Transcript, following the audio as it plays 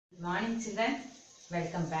Morning children,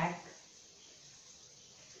 welcome back.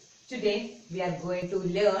 Today we are going to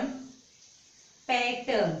learn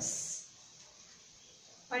patterns.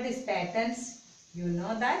 What is patterns? You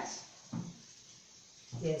know that?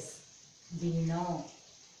 Yes, we know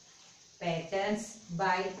patterns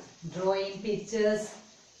by drawing pictures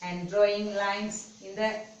and drawing lines in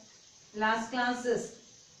the last classes.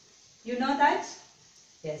 You know that?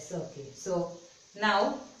 Yes, okay. So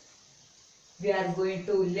now we are going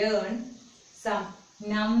to learn some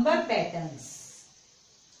number patterns.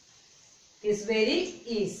 It's very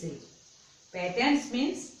easy. Patterns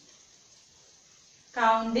means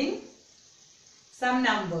counting some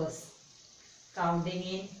numbers. Counting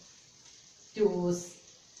in twos,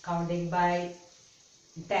 counting by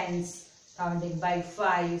tens, counting by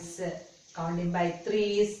fives, counting by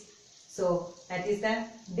threes. So that is the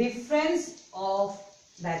difference of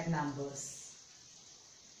that numbers.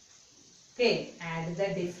 Okay, add the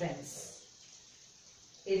difference.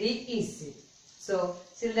 Very easy. So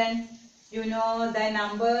children, you know the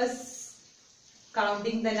numbers,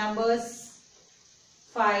 counting the numbers,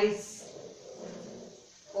 fives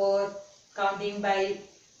or counting by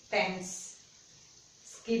tens,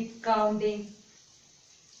 skip counting.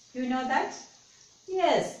 You know that?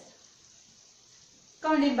 Yes.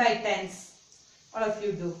 Counting by tens. All of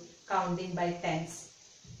you do counting by tens.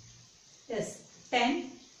 Yes. 10,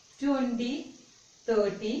 20,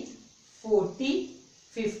 30, 40,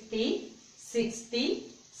 50, 60,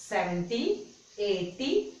 70,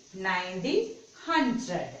 80, 90,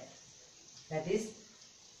 100. That is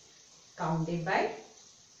counting by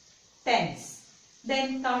tens.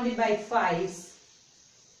 Then counting by fives.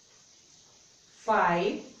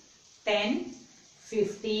 5, 10,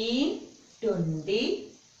 15, 20,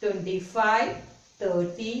 25,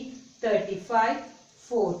 30, 35,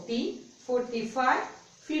 40, 45,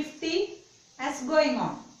 50 as going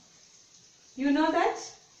on. You know that?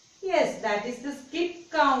 Yes, that is the skip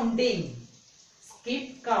counting.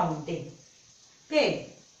 Skip counting.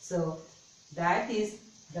 Okay. So that is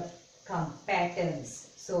the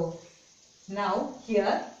patterns. So now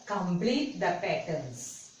here complete the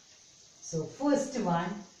patterns. So first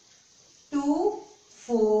one 2,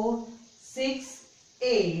 4, 6,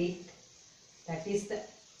 8. That is the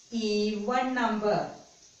even number.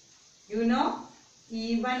 You know?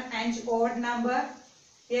 Even and odd number.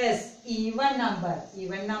 Yes, even number.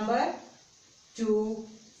 Even number 2,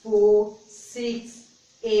 4, 6,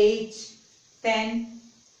 8, 10,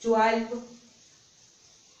 12,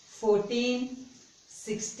 14,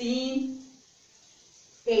 16,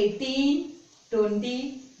 18,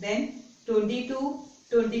 20, then 22,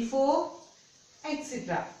 24,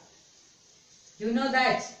 etc. You know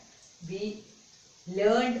that we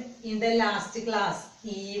learned in the last class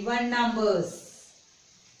even numbers.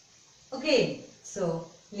 Okay, so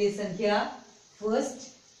listen here. First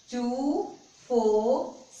 2,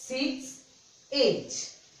 4, 6,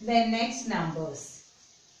 8. Then next numbers.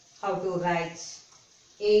 How to write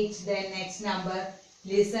 8, then next number.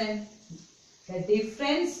 Listen. The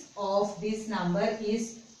difference of this number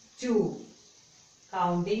is 2.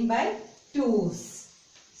 Counting by twos.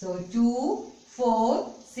 So 2,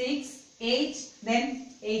 4, 6, 8. Then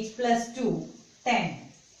 8 plus 2, 10.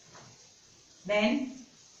 Then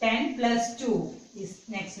 10 plus 2 is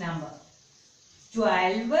next number.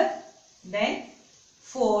 12, then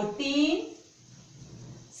 14,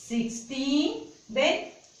 16,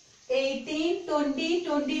 then 18, 20,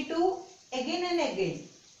 22, again and again.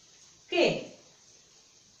 Okay.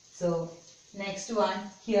 So, next one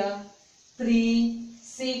here 3,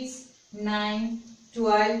 6, 9,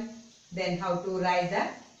 12. Then how to write the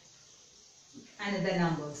another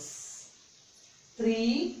numbers.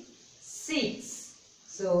 3, 6.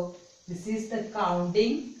 So, this is the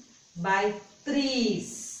counting by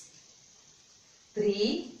threes.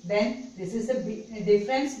 3. Then this is the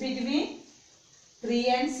difference between 3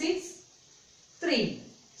 and 6. 3.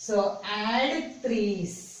 So, add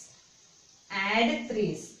threes. Add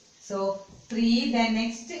threes. So, 3, then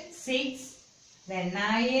next 6, then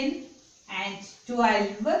 9 and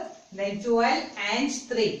 12, then 12 and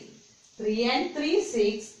 3. 3 and 3,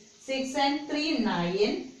 6. 6 and 3,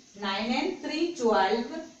 9. 9 and 3, 12.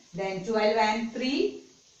 Then 12 and 3,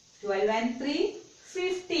 12 and 3,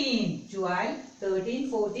 15. 12, 13,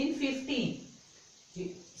 14, 15.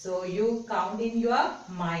 So you count in your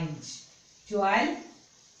mind. 12.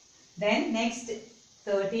 Then next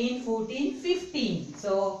 13, 14, 15.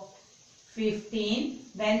 So 15.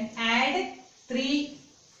 Then add 3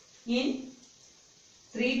 in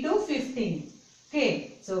 3 to 15.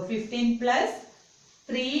 Okay. So 15 plus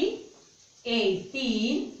 3,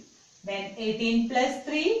 18. Then 18 plus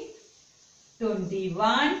 3,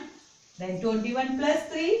 21. Then 21 plus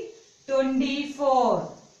 3,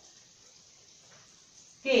 24.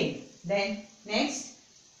 Okay. Then next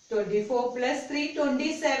 24 plus 3,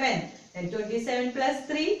 27. Then 27 plus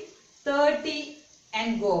 3, 30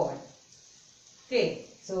 and go on. Okay.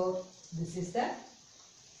 So this is the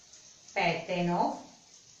pattern of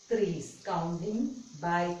threes, counting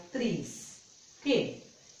by threes. Okay.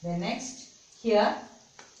 The next here,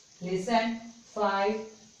 listen, 5,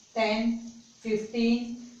 10,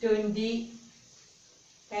 15, 20.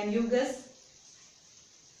 Can you guess?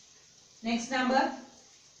 Next number?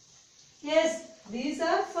 Yes, these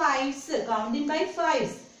are fives, counting by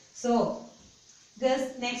fives. So,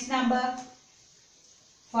 guess next number.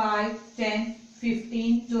 5, 10,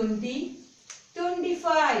 15, 20,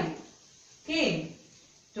 25. Okay,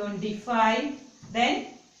 25, then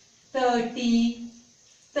 30,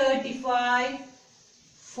 35,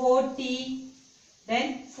 40,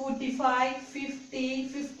 then 45, 50,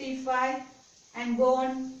 55 and go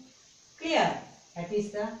on. Clear? That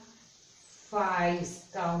is the fives,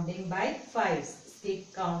 counting by fives.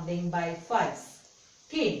 Skip counting by fives.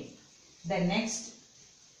 Okay. The next,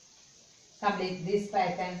 complete this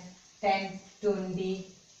pattern. 10, 20,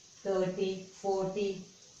 30, 40.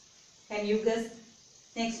 Can you guess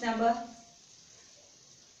next number?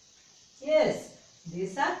 Yes,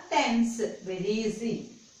 these are tens. Very easy.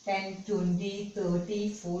 10, 20, 30,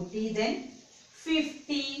 40, then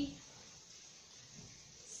 50,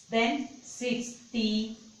 then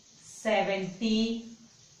 60, 70,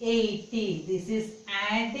 80. This is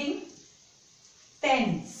adding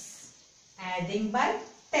tens. Adding by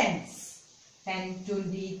tens. 10,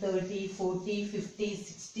 20, 30, 40, 50,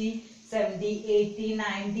 60, 70, 80,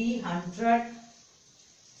 90, 100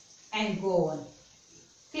 and go on.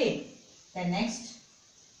 Okay. The next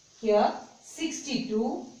here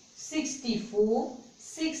 62, 64,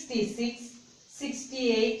 66,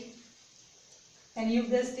 68. Can you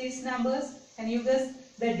guess these numbers? Can you guess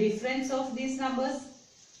the difference of these numbers?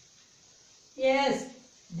 Yes,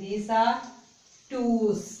 these are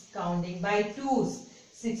twos, counting by twos.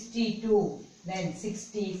 62, then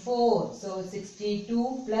 64. So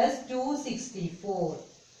 62 plus 2, 64.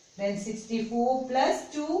 Then 64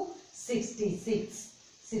 plus 2, 66.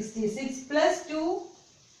 66 plus 2,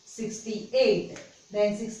 68.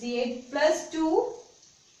 Then 68 plus 2,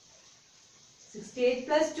 68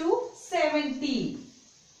 plus 2, 70.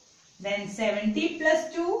 Then 70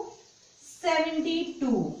 plus 2,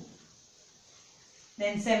 72.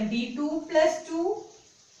 Then 72 plus 2,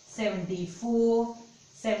 74.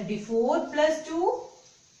 74 plus 2,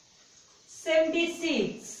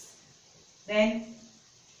 76. Then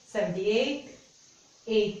 78,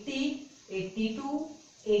 80, 82,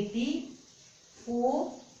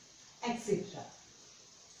 84, etc.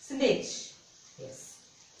 Isn't it? Yes.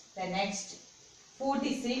 The next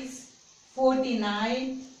 46,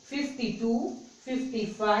 49, 52,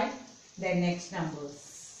 55. The next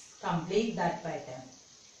numbers. Complete that pattern.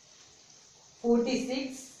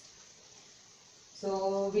 46.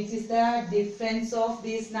 So, which is the difference of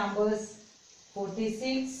these numbers?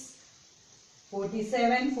 46,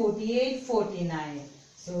 47, 48, 49.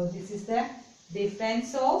 So, this is the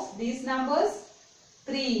difference of these numbers.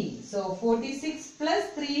 3. So, 46 plus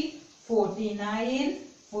 3, 49.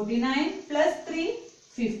 49 plus 3,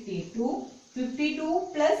 52. 52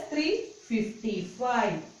 plus 3,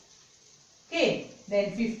 55. Okay.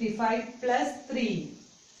 Then 55 plus 3.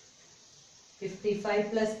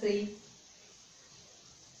 55 plus 3.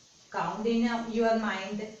 Count in your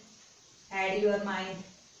mind. Add your mind.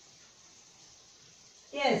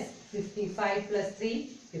 Yes. 55 plus 3.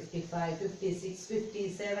 55, 56,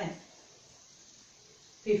 57.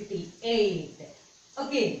 58.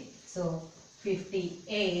 Okay. So,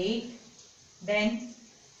 58. Then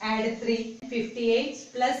add 3. 58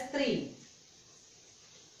 plus 3.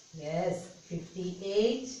 Yes.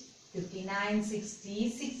 58, 59, 60,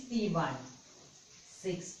 61.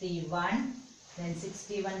 61. Then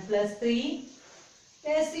 61 plus 3.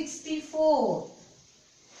 There's 64.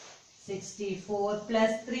 64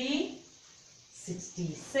 plus 3.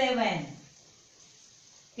 67.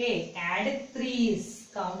 Okay. Add 3's.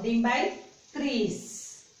 Counting by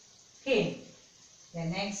 3's. Okay. The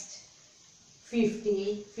next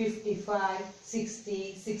 50, 55,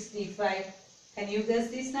 60, 65. Can you guess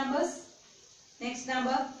these numbers? Next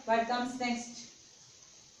number. What comes next?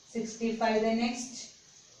 65 the next.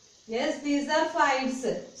 Yes, these are fives.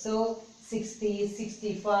 So 60,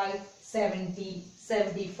 65, 70,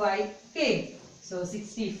 75. Okay. So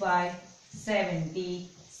 65, 70,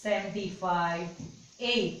 75,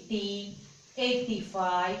 80,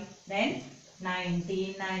 85, then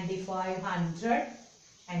 90, 95, 100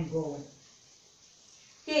 and go on.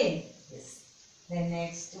 Okay. Yes. Then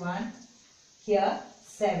next one. Here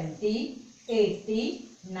 70, 80,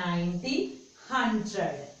 90,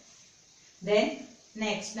 100. Then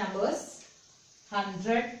next numbers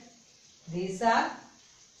 100. These are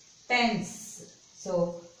tens.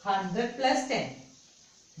 So 100 plus 10.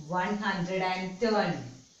 110.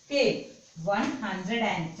 Okay.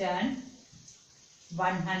 110.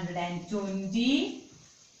 120.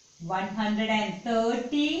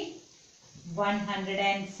 130.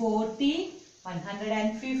 140.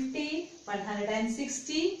 150.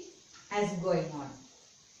 160. as going on.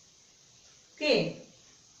 Okay.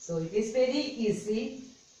 So it is very easy.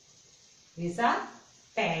 These are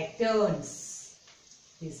patterns.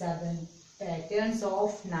 These are the patterns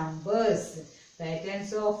of numbers.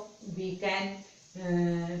 Patterns of, we can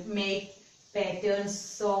make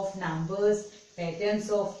patterns of numbers, patterns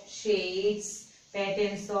of shades,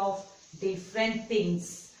 patterns of different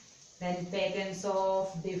things, then patterns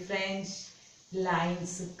of different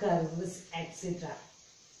lines, curves, etc.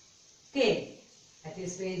 Okay, that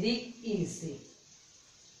is very easy.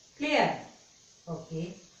 Clear?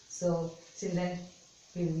 Okay, so children,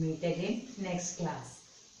 we will meet again next class.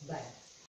 Bye.